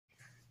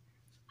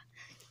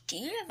Do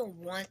you ever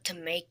want to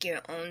make your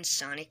own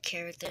Sonic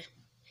character?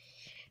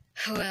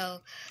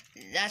 Well,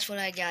 that's what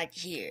I got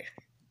here.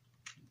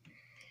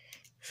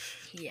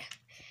 Yeah.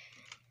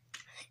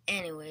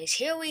 Anyways,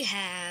 here we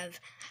have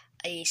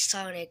a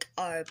Sonic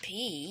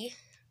RP.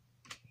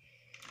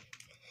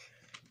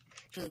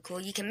 It's really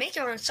cool. You can make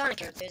your own Sonic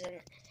characters,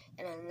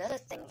 and another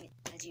thing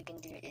that you can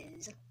do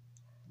is,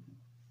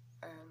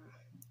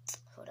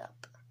 hold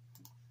up.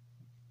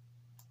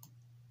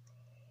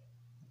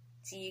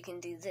 So you can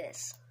do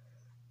this.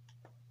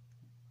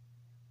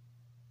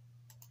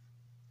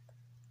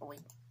 Oh, wait.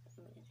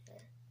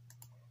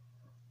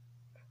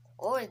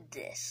 Or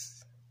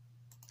this.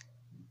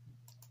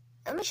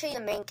 Let me show you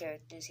the main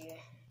characters here.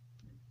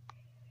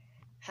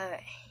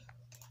 Alright.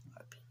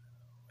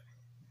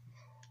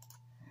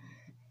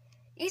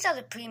 These are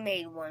the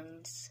pre-made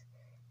ones.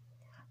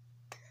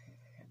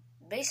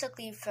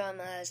 Basically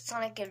from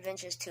Sonic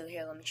Adventures 2.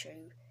 Here, let me show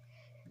you.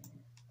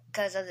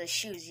 Because of the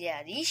shoes.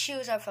 Yeah, these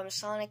shoes are from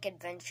Sonic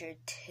Adventure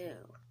 2.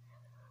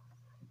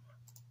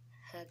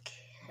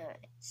 Okay,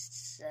 alright.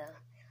 So,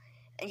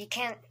 and you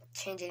can't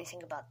change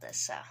anything about this,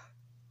 so.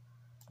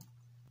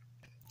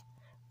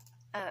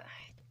 Alright,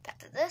 back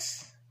to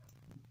this.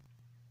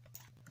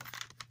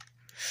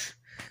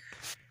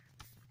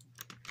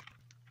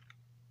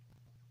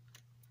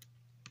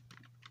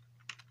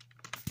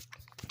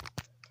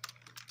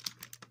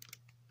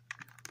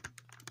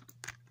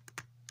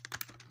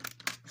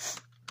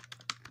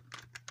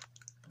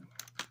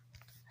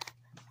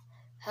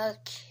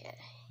 Okay,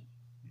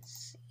 let's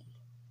see.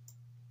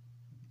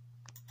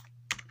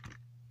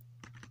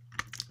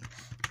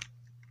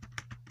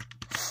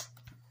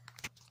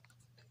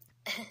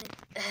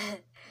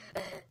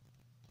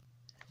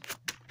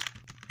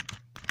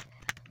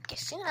 Okay,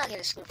 soon I'll get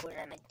a screen recorder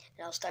and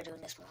I'll start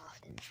doing this more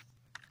often.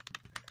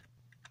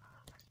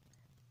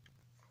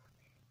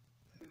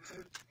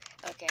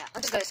 Okay,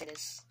 I'm just gonna say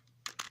this.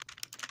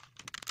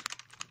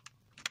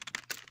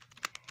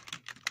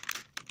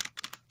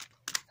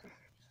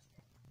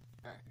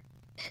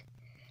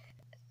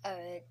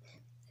 Alright,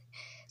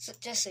 so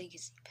just so you can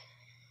see.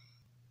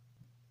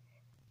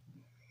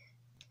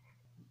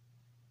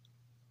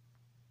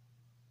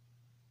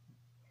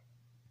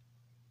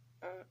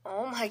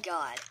 Oh my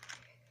god.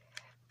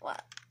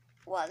 What?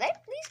 Well,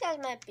 these guys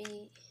might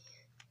be.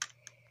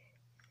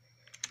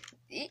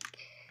 These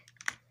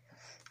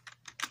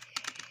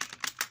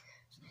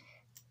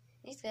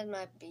guys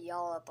might be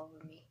all up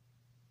over me.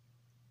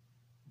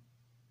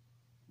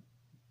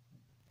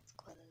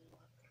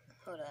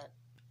 Hold on.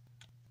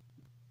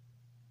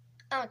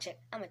 I'm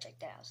gonna check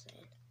that out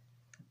soon.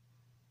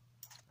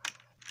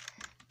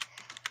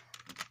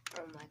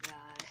 Oh my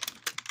god.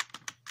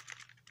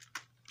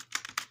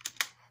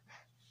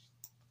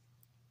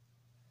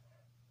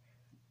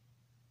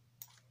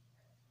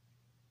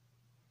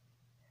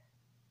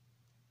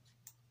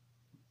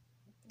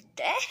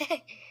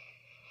 Dang.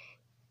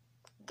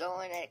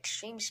 Going at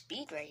extreme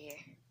speed right here.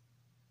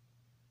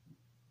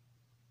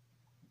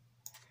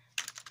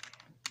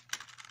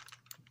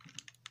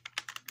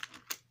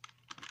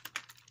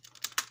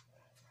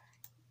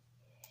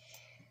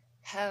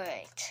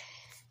 Alright.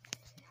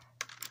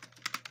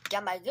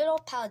 Got my good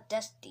old pal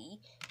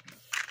Dusty.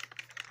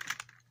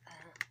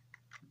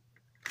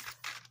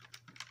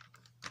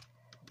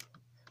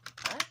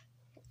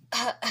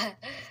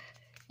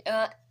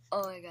 Oh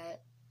my god.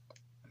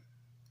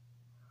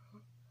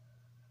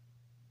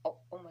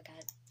 Oh my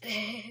god.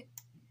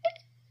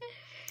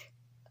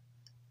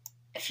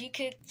 If you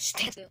could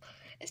stand still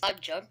and stop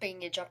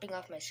jumping, you're jumping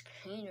off my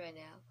screen right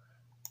now.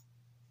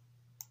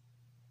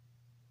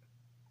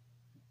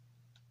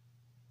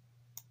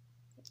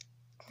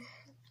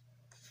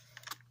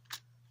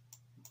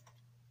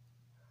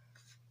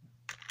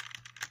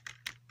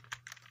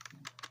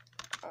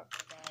 Oh my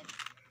god.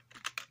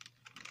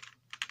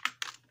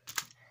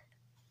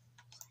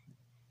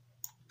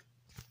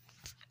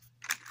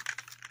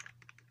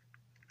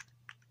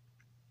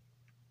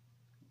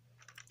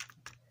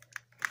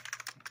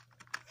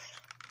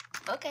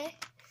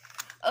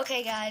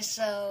 Okay guys,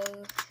 so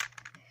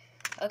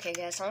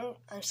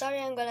I'm sorry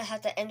I'm gonna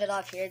have to end it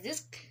off here.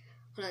 This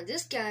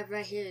guy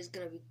right here is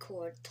gonna be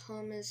called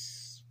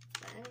Thomas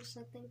or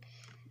something.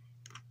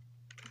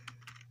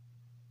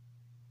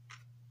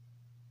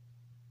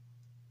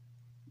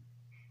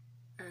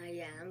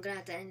 Yeah, I'm gonna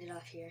have to end it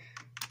off here.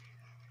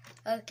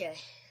 Okay,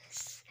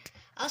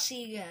 I'll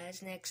see you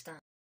guys next time.